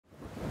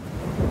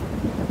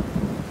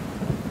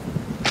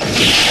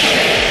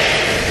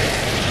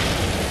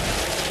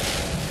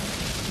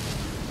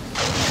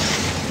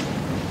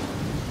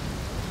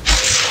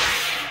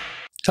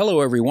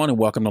Hello, everyone, and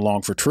welcome to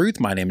Long for Truth.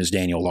 My name is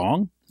Daniel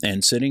Long,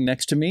 and sitting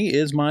next to me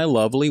is my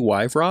lovely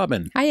wife,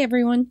 Robin. Hi,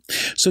 everyone.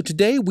 So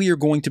today we are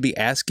going to be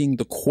asking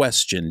the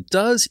question,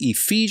 does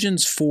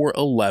Ephesians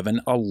 4:11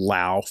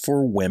 allow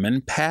for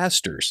women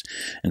pastors?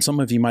 And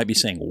some of you might be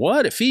saying,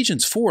 what?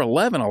 Ephesians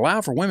 4:11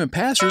 allow for women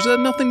pastors? That has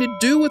nothing to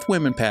do with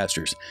women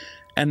pastors.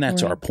 And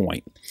that's our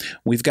point.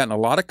 We've gotten a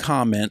lot of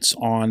comments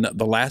on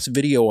the last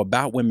video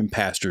about women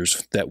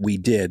pastors that we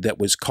did that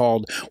was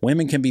called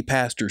Women Can Be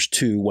Pastors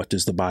Too, What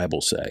Does the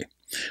Bible Say?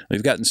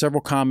 We've gotten several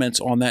comments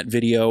on that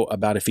video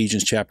about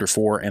Ephesians chapter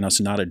 4 and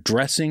us not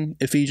addressing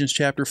Ephesians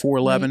chapter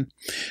 4:11.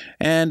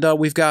 And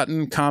we've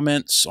gotten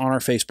comments on our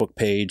Facebook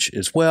page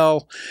as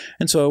well.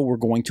 And so we're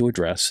going to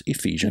address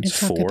Ephesians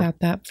 4:11. Talk about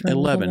that for a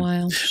little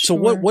while. So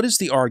what is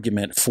the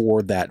argument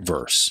for that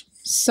verse?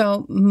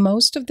 So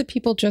most of the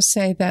people just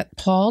say that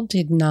Paul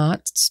did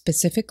not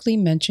specifically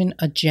mention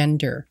a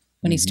gender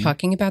when he's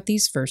talking about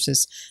these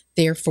verses.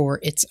 Therefore,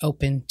 it's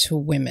open to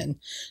women.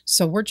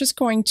 So we're just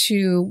going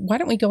to, why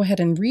don't we go ahead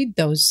and read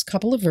those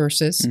couple of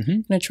verses?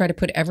 I'm going to try to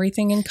put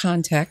everything in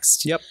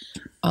context. Yep.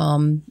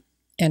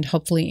 And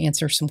hopefully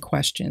answer some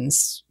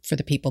questions for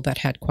the people that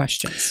had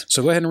questions.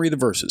 So go ahead and read the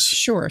verses.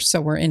 Sure.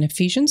 So we're in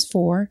Ephesians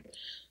 4,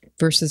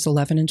 verses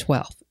 11 and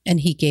 12.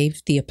 And he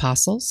gave the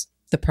apostles,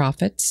 the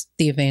prophets,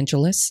 the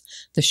evangelists,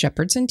 the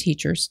shepherds and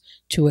teachers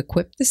to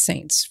equip the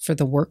saints for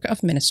the work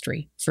of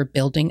ministry, for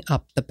building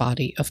up the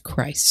body of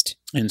Christ.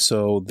 And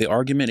so the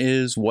argument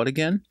is what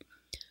again?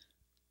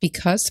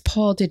 Because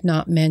Paul did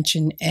not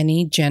mention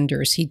any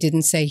genders, he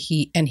didn't say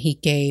he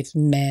gave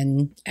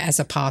men as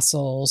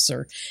apostles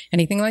or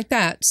anything like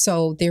that.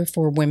 So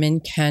therefore, women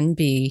can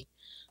be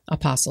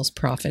apostles,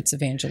 prophets,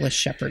 evangelists,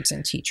 shepherds,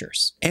 and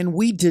teachers. And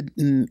we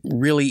didn't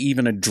really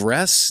even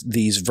address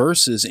these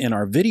verses in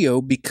our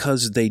video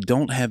because they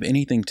don't have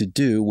anything to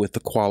do with the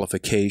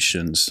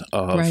qualifications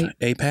of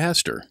a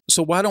pastor.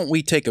 So why don't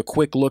we take a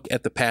quick look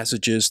at the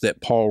passages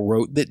that Paul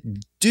wrote that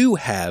do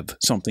have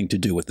something to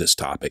do with this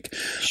topic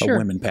of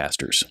women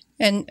pastors.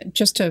 And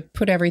just to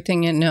put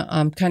everything in,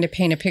 kind of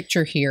paint a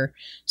picture here.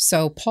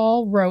 So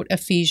Paul wrote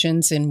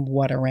Ephesians in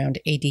around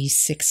AD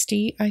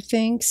 60, I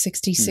think,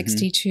 60,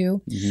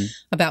 62.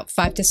 About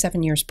 5 to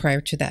 7 years prior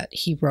to that,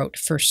 he wrote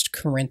 1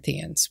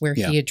 Corinthians, where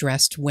he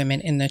addressed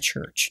women in the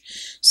church.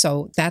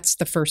 So that's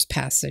the first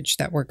passage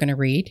that we're going to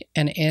read,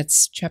 and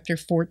it's chapter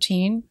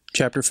 14.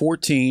 Chapter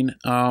 14,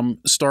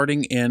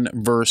 starting in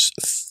verse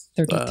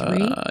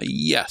 33?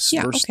 Yes,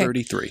 verse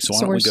 33. So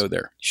why don't we go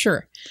there?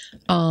 Sure.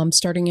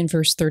 Starting in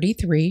verse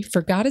 33,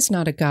 for God is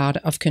not a God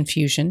of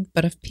confusion,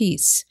 but of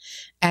peace.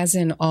 As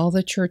in all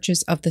the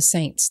churches of the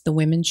saints, the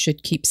women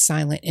should keep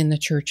silent in the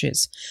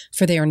churches,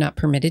 for they are not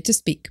permitted to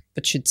speak,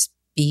 but should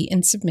be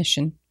in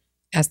submission,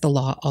 as the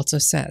law also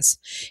says.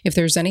 If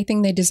there's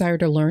anything they desire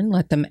to learn,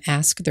 let them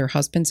ask their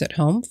husbands at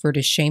home, for it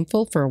is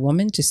shameful for a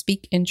woman to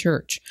speak in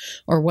church.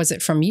 Or was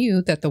it from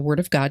you that the word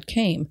of God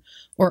came?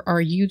 Or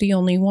are you the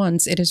only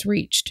ones it has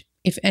reached?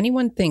 If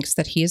anyone thinks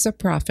that he is a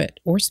prophet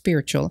or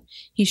spiritual,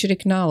 he should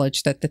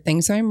acknowledge that the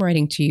things I am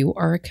writing to you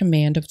are a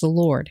command of the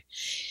Lord.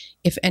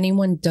 If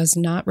anyone does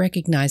not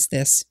recognize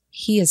this,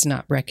 he is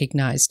not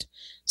recognized.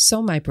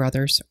 So, my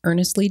brothers,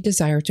 earnestly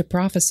desire to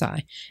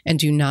prophesy, and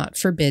do not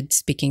forbid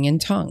speaking in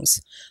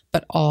tongues.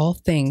 But all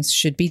things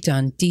should be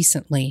done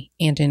decently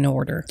and in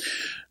order.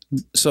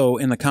 So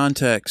in the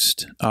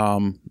context,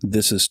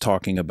 this is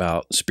talking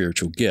about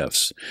spiritual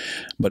gifts,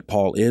 but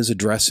Paul is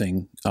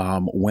addressing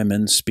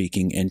women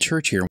speaking in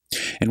church here.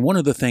 And one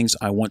of the things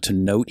I want to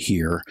note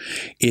here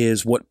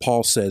is what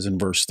Paul says in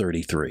verse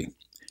 33.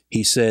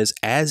 He says,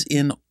 as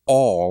in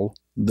all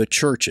the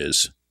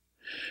churches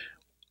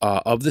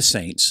of the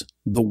saints,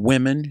 the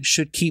women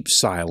should keep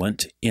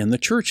silent in the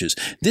churches.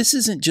 This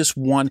isn't just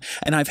one,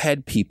 and I've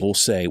had people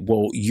say,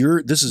 well,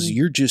 you're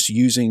just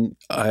using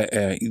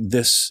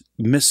this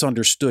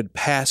misunderstood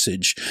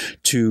passage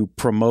to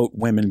promote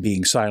women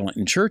being silent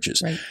in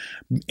churches. Right.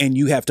 And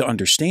you have to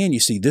understand, you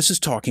see, this is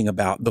talking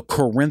about the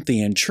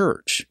Corinthian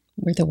church.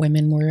 Where the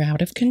women were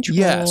out of control.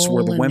 Yes,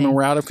 where the women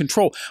were out of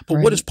control. But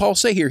what does Paul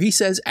say here? He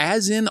says,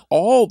 as in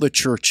all the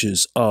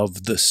churches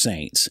of the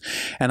saints.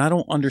 And I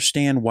don't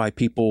understand why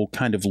people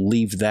kind of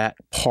leave that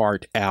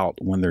part out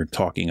when they're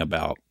talking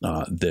about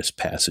this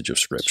passage of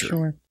Scripture.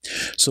 Sure.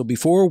 So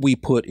before we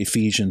put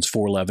Ephesians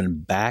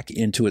 4:11 back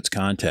into its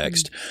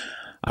context,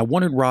 I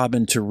wanted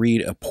Robin to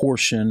read a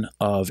portion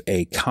of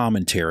a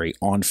commentary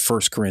on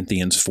 1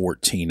 Corinthians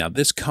 14. Now,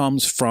 this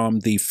comes from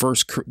the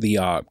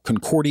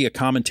Concordia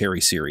commentary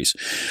series,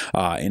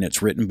 and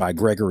it's written by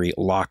Gregory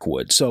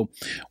Lockwood. So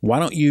why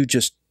don't you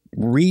just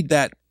read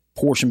that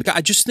portion? Because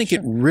I just think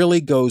it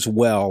really goes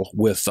well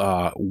with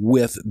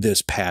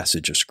this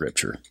passage of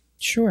Scripture.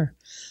 Sure.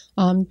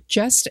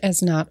 Just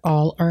as not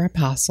all are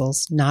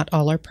apostles, not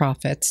all are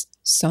prophets,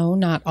 So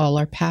not all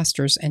are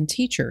pastors and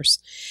teachers,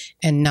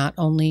 and not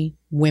only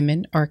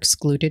women are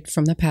excluded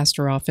from the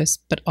pastor office,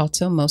 but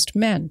also most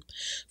men.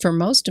 For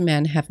most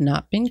men have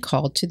not been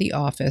called to the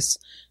office,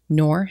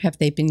 nor have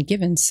they been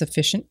given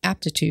sufficient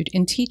aptitude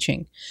in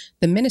teaching.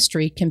 The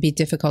ministry can be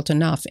difficult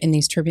enough in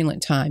these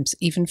turbulent times,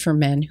 even for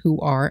men who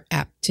are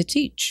apt to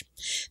teach.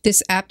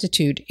 This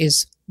aptitude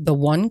is the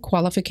one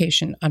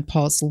qualification on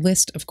Paul's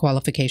list of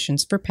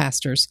qualifications for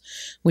pastors,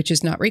 which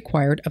is not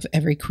required of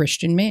every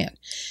Christian man.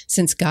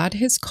 Since God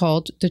has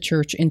called the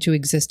church into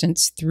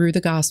existence through the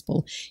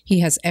gospel, he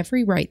has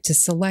every right to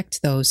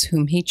select those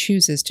whom he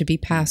chooses to be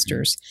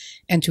pastors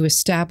and to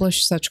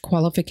establish such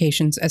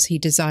qualifications as he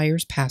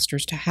desires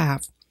pastors to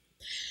have.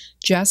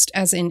 Just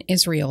as in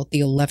Israel,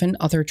 the 11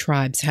 other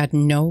tribes had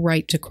no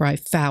right to cry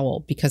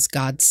foul because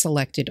God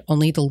selected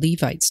only the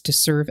Levites to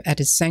serve at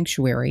his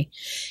sanctuary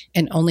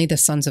and only the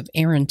sons of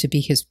Aaron to be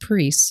his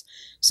priests,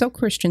 so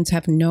Christians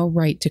have no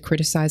right to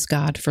criticize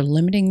God for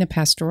limiting the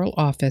pastoral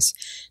office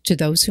to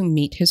those who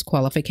meet his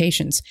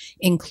qualifications,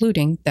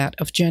 including that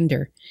of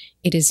gender.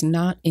 It is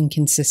not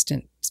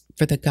inconsistent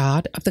for the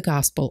God of the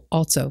gospel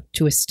also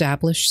to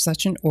establish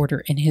such an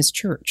order in his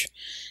church.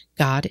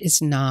 God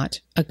is not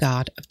a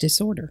God of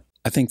disorder.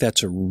 I think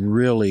that's a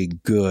really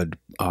good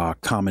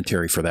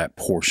commentary for that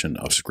portion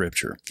of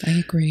Scripture. I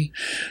agree.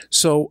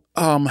 So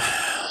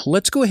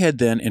let's go ahead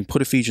then and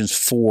put Ephesians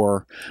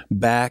 4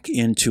 back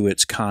into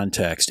its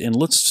context, and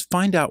let's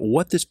find out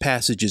what this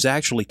passage is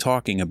actually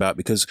talking about,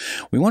 because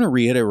we want to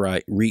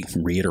reiterate. We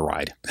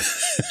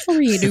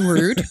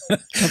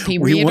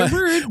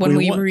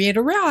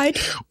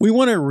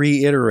want to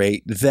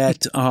reiterate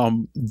that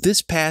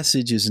this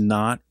passage is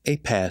not a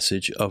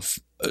passage of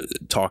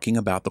talking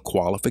about the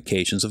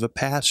qualifications of a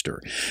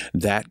pastor.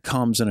 That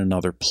comes in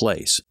another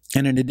place.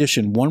 And in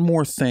addition, one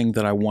more thing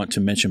that I want to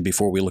mention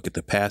before we look at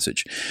the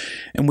passage,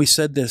 and we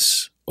said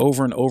this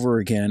over and over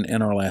again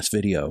in our last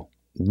video,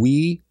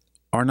 we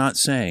are not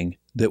saying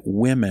that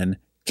women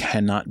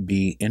cannot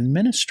be in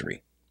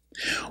ministry.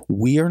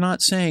 We are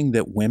not saying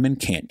that women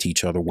can't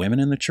teach other women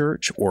in the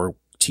church or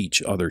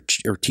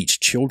teach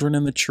children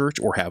in the church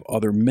or have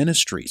other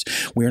ministries.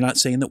 We are not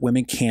saying that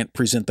women can't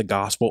present the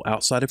gospel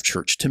outside of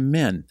church to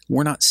men.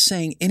 We're not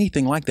saying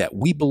anything like that.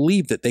 We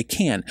believe that they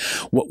can.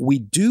 What we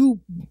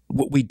don't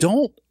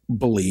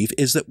believe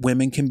is that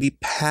women can be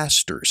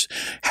pastors,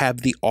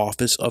 have the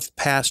office of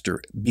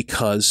pastor,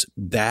 because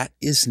that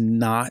is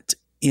not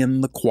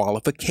in the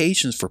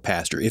qualifications for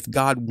pastor. If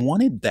God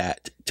wanted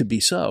that to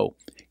be so,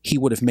 he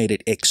would have made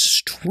it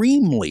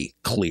extremely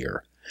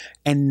clear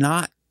and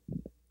not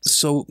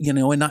so,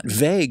 and not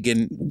vague,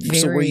 and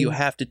so where you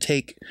have to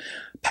take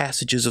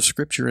passages of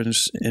Scripture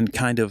and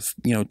kind of,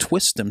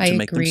 twist them to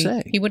make them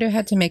say. He would have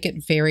had to make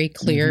it very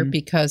clear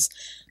because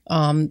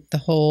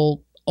the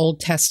whole Old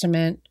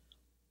Testament,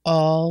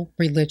 all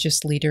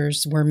religious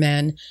leaders were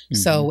men.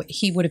 So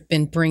he would have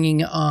been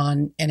bringing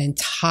on an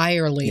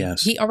entirely,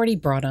 he already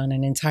brought on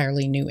an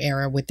entirely new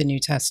era with the New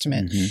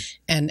Testament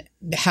and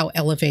how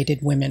elevated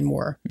women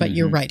were. But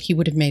you're right, he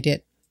would have made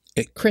it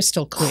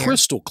crystal clear.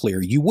 Crystal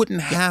clear. You wouldn't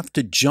have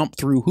to jump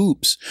through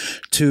hoops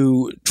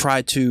to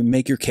try to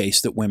make your case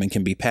that women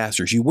can be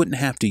pastors. You wouldn't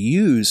have to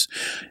use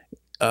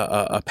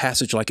a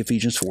passage like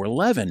Ephesians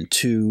 4:11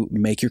 to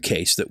make your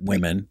case that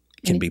women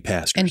can be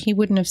pastors. And he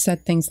wouldn't have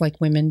said things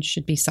like women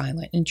should be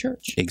silent in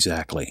church.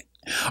 Exactly.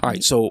 All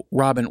right. So,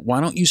 Robin,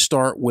 why don't you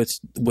start with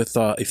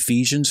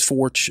Ephesians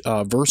 4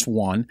 verse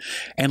 1,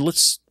 and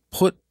let's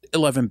put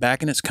 11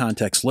 back in its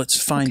context.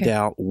 Let's find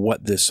out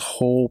what this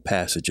whole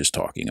passage is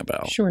talking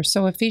about. Sure.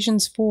 So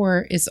Ephesians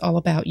 4 is all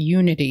about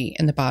unity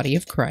in the body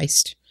of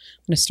Christ.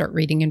 I'm going to start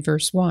reading in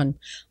verse 1.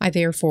 I,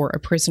 therefore, a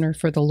prisoner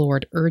for the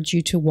Lord, urge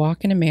you to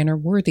walk in a manner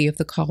worthy of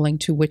the calling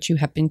to which you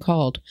have been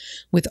called,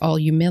 with all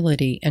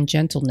humility and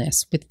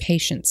gentleness, with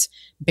patience,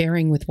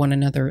 bearing with one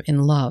another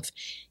in love,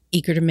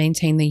 eager to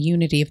maintain the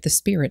unity of the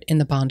Spirit in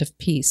the bond of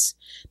peace.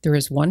 There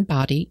is one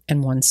body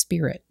and one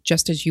Spirit,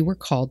 just as you were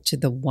called to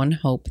the one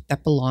hope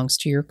that belongs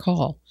to your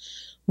call.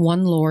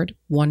 One Lord,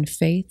 one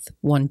faith,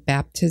 one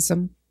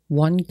baptism,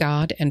 one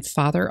God and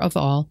Father of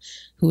all,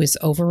 who is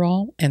over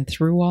all and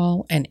through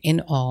all and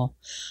in all.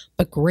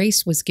 But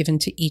grace was given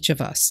to each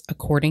of us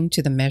according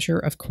to the measure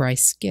of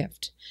Christ's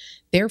gift.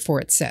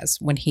 Therefore it says,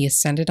 when he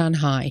ascended on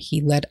high,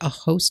 he led a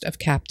host of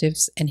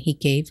captives and he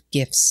gave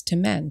gifts to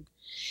men.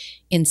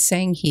 In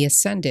saying he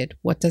ascended,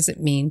 what does it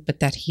mean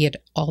but that he had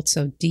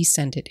also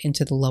descended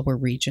into the lower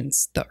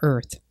regions, the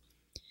earth?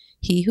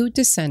 He who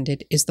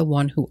descended is the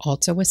one who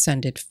also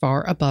ascended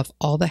far above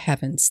all the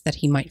heavens, that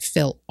he might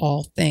fill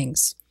all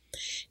things.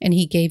 And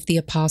he gave the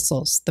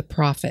apostles, the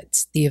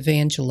prophets, the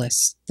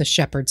evangelists, the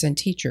shepherds and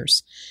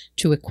teachers,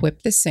 to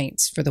equip the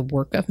saints for the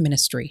work of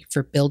ministry,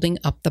 for building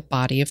up the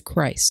body of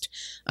Christ,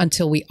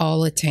 until we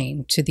all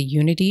attain to the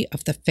unity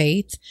of the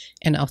faith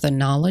and of the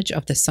knowledge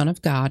of the Son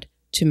of God,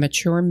 to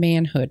mature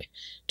manhood,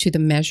 to the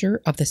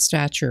measure of the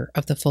stature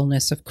of the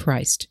fullness of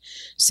Christ,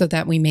 so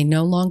that we may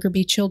no longer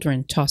be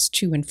children tossed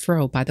to and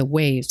fro by the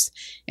waves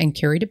and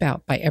carried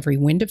about by every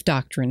wind of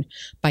doctrine,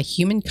 by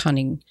human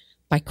cunning,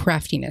 by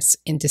craftiness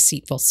in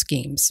deceitful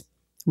schemes.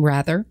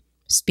 Rather,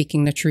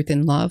 speaking the truth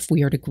in love,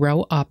 we are to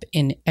grow up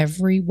in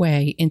every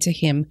way into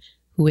Him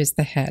who is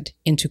the head,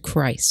 into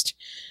Christ,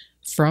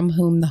 from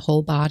whom the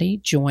whole body,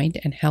 joined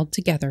and held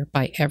together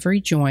by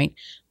every joint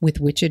with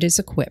which it is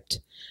equipped,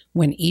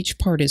 when each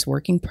part is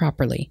working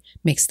properly,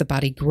 makes the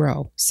body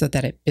grow so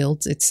that it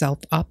builds itself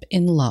up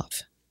in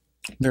love.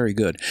 Very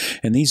good.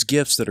 And these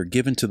gifts that are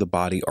given to the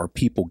body are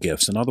people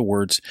gifts. In other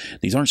words,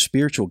 these aren't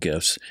spiritual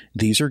gifts.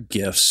 These are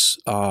gifts,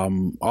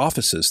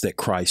 offices that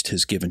Christ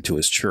has given to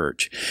His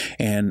church.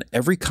 And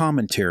every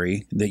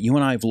commentary that you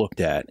and I have looked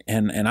at,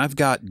 and I've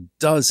got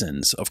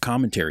dozens of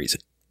commentaries,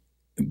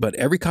 but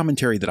every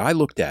commentary that I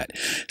looked at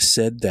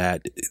said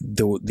that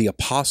the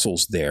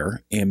apostles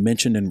there, and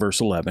mentioned in verse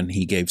 11,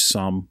 He gave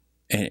some.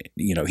 And,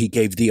 He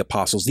gave the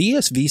apostles. The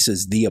ESV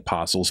says the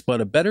apostles, but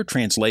a better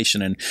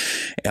translation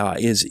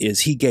is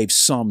He gave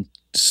some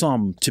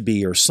to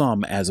be, or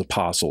some as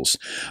apostles.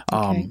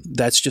 Okay.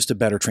 That's just a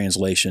better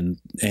translation.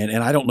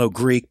 And I don't know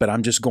Greek, but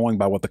I'm just going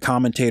by what the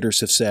commentators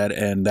have said,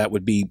 and that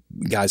would be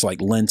guys like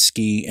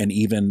Lenski and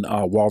even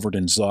Walford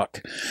and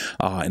Zuck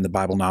in the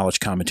Bible Knowledge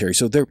Commentary.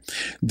 So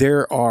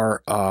there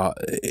are,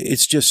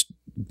 it's just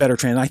better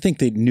I think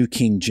the New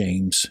King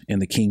James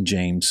and the King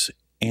James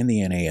and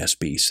the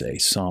NASB say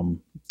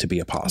some to be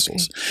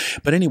apostles. Okay.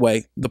 But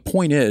anyway, the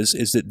point is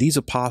that these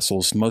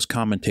apostles, most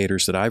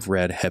commentators that I've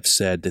read have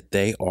said that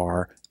they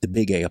are the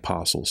big A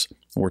apostles.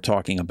 We're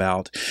talking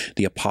about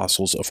the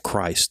apostles of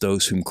Christ,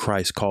 those whom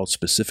Christ called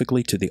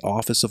specifically to the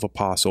office of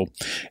apostle,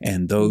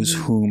 and those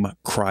whom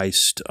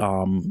Christ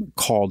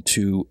called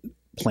to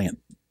plant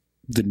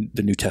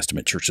the New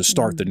Testament church, to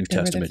start the New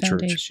Testament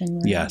church. Right?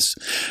 Yes.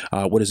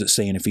 What does it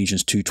say in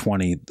Ephesians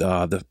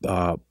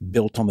 2:20?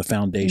 Built on the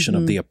foundation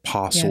of the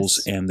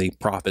apostles and the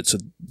prophets. So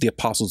the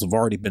apostles have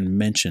already been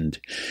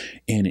mentioned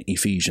in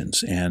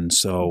Ephesians. And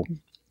so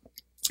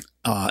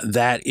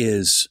that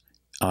is,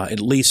 at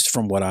least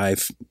from what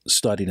I've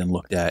studied and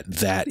looked at,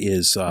 that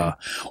is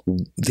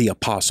the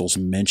apostles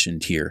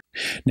mentioned here.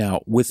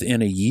 Now,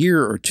 within a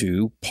year or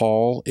two,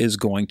 Paul is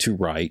going to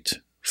write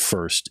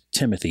 1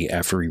 Timothy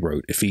after he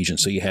wrote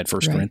Ephesians. So you had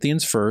 1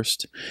 Corinthians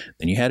first,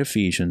 then you had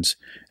Ephesians,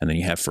 and then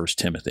you have 1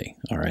 Timothy.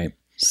 All right.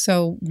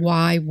 So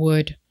why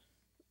would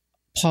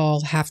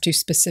Paul have to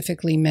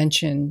specifically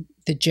mention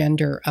the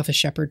gender of a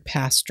shepherd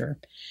pastor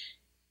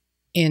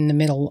in the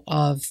middle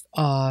of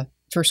 1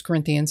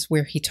 Corinthians,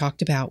 where he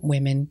talked about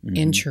women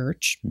in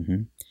church,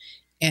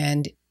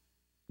 and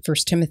 1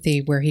 Timothy,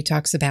 where he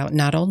talks about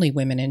not only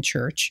women in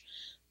church,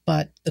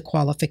 but the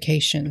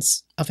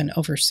qualifications of an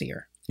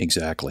overseer?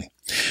 Exactly.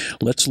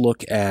 Let's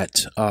look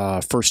at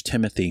 1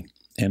 Timothy,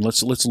 and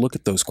let's look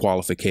at those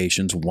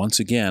qualifications. Once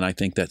again, I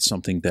think that's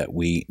something that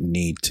we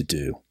need to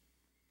do.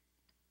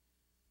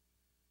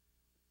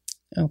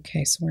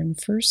 Okay, so we're in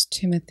 1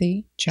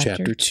 Timothy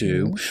chapter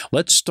 2.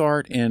 Let's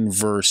start in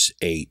verse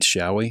 8,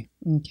 shall we?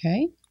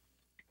 Okay.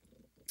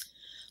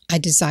 I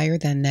desire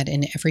then that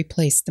in every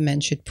place the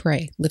men should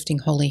pray, lifting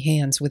holy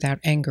hands without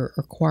anger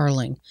or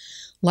quarreling.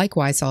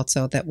 Likewise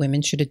also that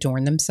women should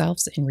adorn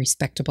themselves in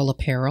respectable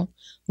apparel,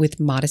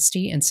 with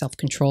modesty and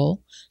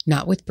self-control,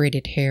 not with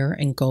braided hair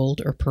and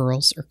gold or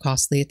pearls or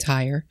costly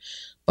attire,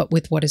 but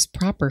with what is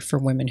proper for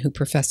women who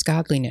profess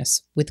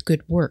godliness, with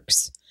good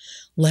works.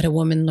 Let a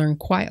woman learn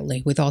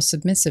quietly with all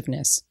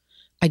submissiveness.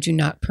 I do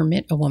not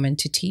permit a woman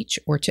to teach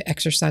or to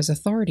exercise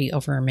authority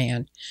over a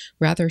man.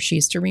 Rather, she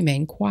is to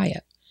remain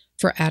quiet.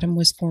 For Adam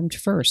was formed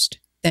first,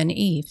 then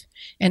Eve,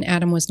 and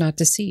Adam was not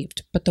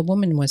deceived, but the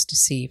woman was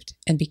deceived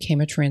and became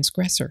a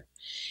transgressor.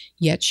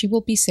 Yet she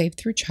will be saved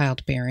through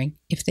childbearing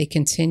if they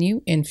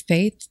continue in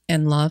faith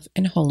and love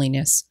and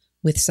holiness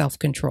with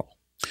self-control.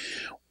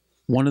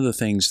 One of the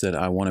things that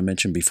I want to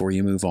mention before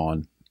you move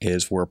on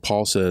is where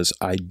Paul says,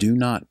 I do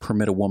not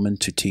permit a woman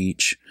to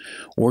teach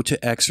or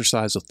to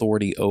exercise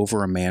authority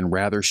over a man.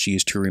 Rather, she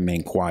is to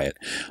remain quiet.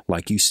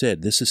 Like you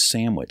said, this is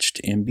sandwiched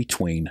in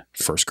between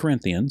 1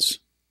 Corinthians,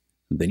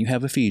 then you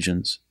have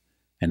Ephesians,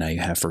 and now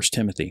you have 1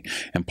 Timothy.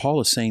 And Paul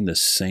is saying the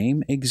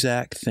same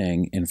exact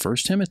thing in 1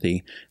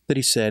 Timothy that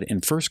he said in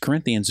 1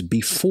 Corinthians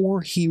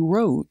before he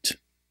wrote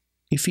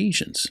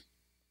Ephesians.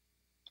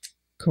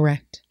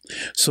 Correct.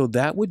 So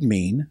that would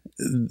mean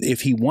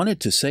if he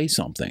wanted to say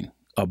something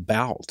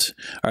about,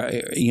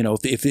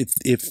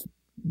 if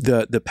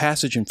the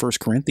passage in 1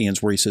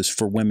 Corinthians where he says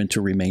for women to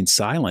remain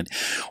silent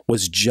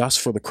was just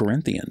for the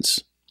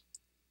Corinthians,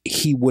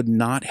 he would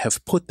not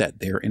have put that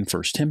there in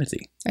 1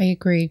 Timothy. I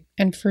agree.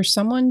 And for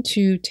someone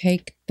to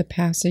take the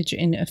passage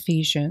in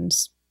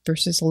Ephesians,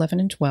 verses 11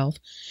 and 12,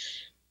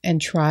 and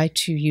try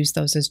to use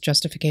those as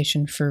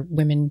justification for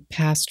women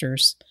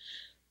pastors,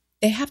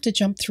 they have to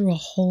jump through a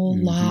whole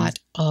lot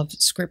of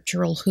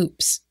scriptural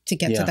hoops to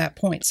get to that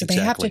point. So they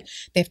have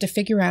to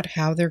figure out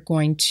how they're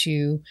going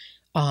to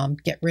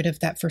get rid of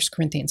that 1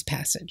 Corinthians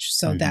passage.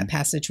 So that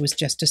passage was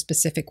just to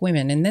specific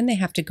women. And then they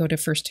have to go to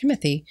 1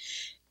 Timothy,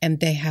 and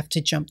they have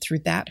to jump through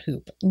that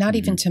hoop, not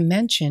even to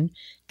mention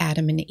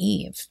Adam and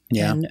Eve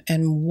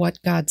and what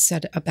God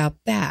said about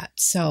that.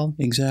 So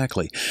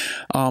exactly.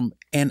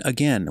 And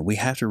again, we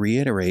have to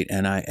reiterate,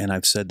 and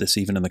I've said this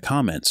even in the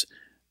comments,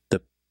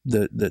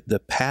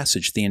 the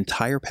passage, the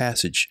entire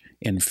passage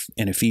in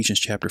Ephesians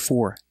chapter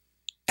 4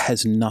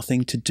 has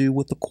nothing to do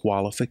with the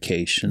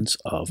qualifications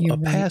of You're a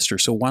right. pastor.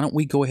 So why don't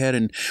we go ahead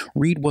and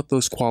read what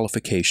those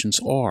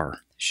qualifications are?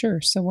 Sure.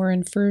 So we're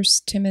in 1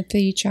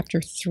 Timothy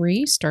chapter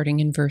 3,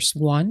 starting in verse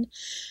 1.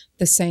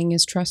 The saying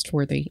is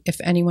trustworthy. If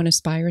anyone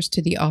aspires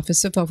to the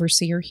office of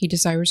overseer, he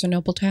desires a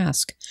noble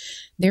task.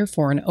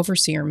 Therefore, an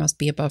overseer must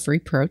be above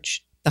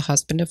reproach, the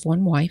husband of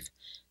one wife,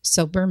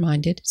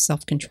 sober-minded,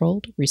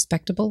 self-controlled,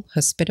 respectable,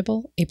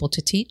 hospitable, able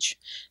to teach,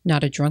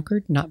 not a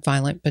drunkard, not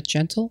violent but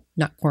gentle,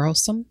 not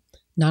quarrelsome,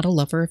 not a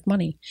lover of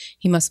money.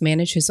 He must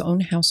manage his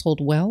own household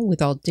well, with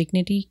all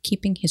dignity,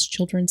 keeping his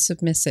children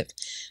submissive.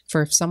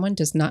 For if someone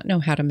does not know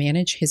how to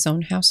manage his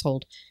own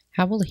household,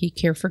 how will he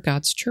care for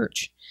God's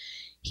church?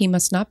 He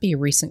must not be a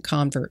recent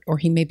convert, or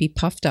he may be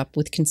puffed up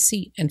with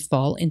conceit and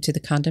fall into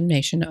the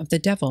condemnation of the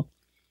devil.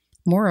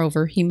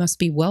 Moreover, he must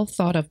be well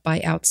thought of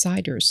by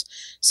outsiders,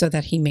 so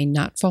that he may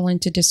not fall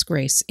into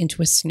disgrace,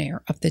 into a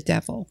snare of the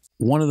devil.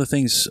 One of the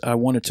things I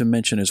wanted to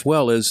mention as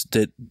well is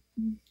that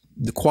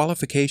the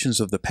qualifications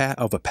of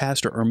a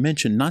pastor are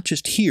mentioned not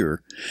just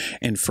here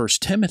in 1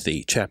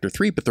 Timothy chapter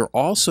 3, but they're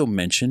also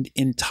mentioned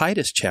in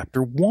Titus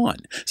chapter 1.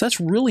 So that's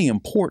really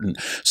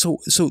important. So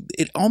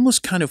it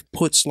almost kind of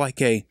puts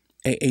like a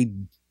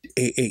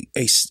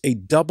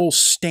double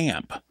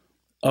stamp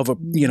of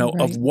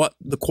of what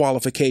the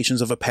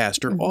qualifications of a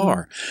pastor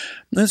are.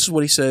 This is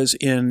what he says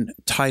in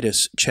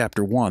Titus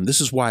chapter 1.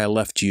 This is why I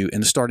left you,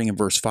 and starting in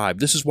verse 5,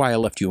 this is why I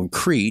left you in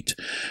Crete,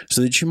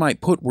 so that you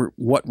might put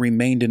what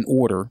remained in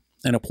order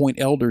and appoint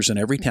elders in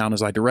every town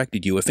as I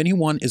directed you. If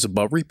anyone is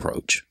above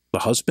reproach, the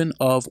husband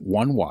of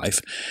one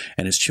wife,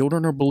 and his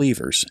children are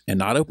believers, and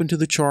not open to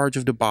the charge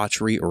of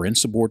debauchery or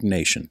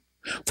insubordination.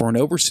 For an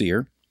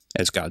overseer,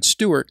 as God's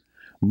steward,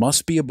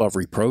 must be above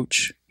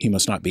reproach. He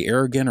must not be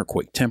arrogant or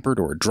quick-tempered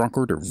or a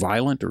drunkard or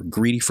violent or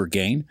greedy for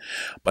gain,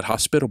 but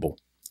hospitable,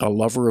 a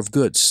lover of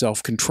good,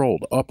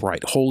 self-controlled,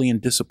 upright, holy, and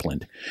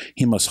disciplined.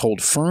 He must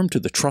hold firm to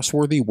the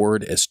trustworthy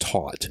word as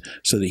taught,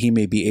 so that he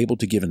may be able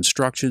to give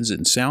instructions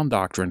in sound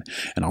doctrine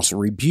and also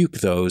rebuke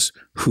those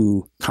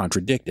who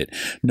contradict it.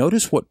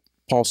 Notice what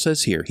Paul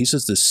says here. He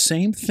says the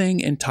same thing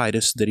in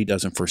Titus that he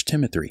does in 1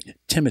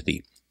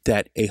 Timothy,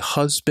 that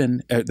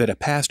a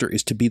pastor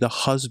is to be the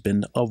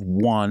husband of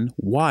one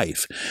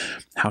wife.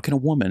 How can a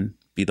woman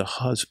be the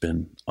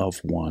husband of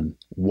one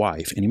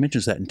wife? And he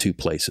mentions that in two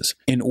places.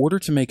 In order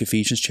to make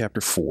Ephesians chapter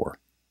 4,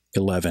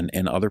 11,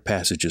 and other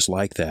passages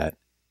like that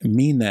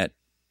mean that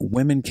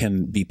women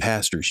can be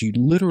pastors, you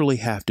literally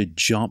have to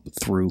jump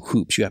through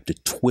hoops. You have to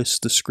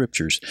twist the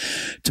scriptures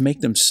to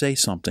make them say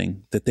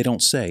something that they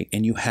don't say.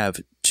 And you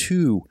have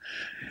two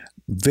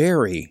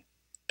very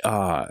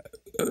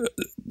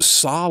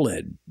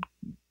solid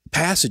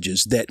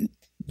passages that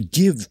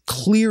give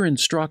clear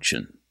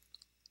instruction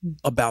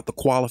about the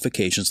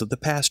qualifications of the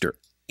pastor.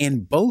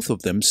 And both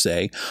of them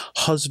say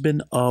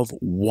husband of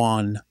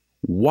one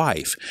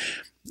wife.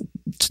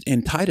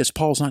 In Titus,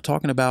 Paul's not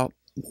talking about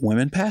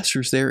women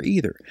pastors there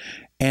either.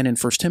 And in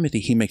 1 Timothy,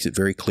 he makes it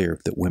very clear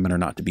that women are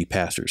not to be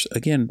pastors.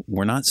 Again,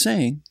 we're not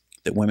saying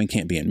that women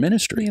can't be in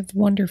ministry. We have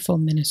wonderful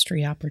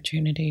ministry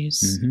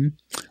opportunities.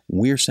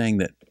 We're saying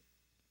that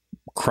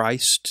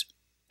Christ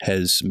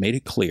has made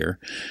it clear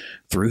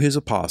through his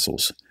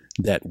apostles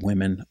that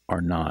women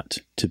are not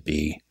to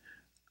be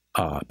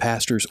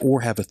pastors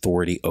or have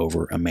authority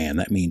over a man.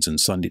 That means in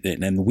Sunday,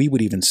 and we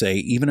would even say,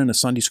 even in a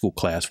Sunday school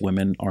class,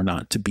 women are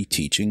not to be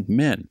teaching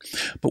men.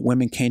 But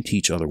women can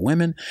teach other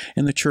women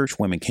in the church.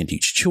 Women can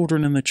teach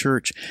children in the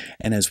church.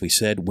 And as we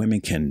said, women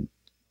can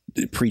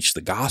preach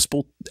the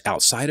gospel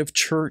outside of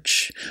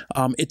church.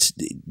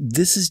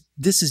 This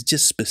is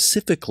just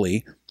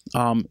specifically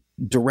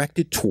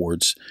directed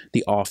towards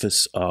the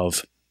office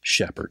of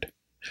shepherd.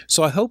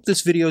 So I hope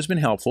this video has been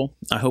helpful.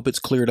 I hope it's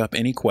cleared up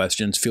any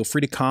questions. Feel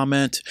free to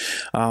comment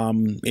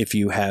if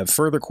you have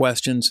further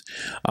questions.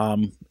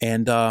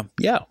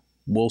 Yeah,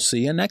 we'll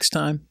see you next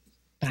time.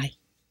 Bye.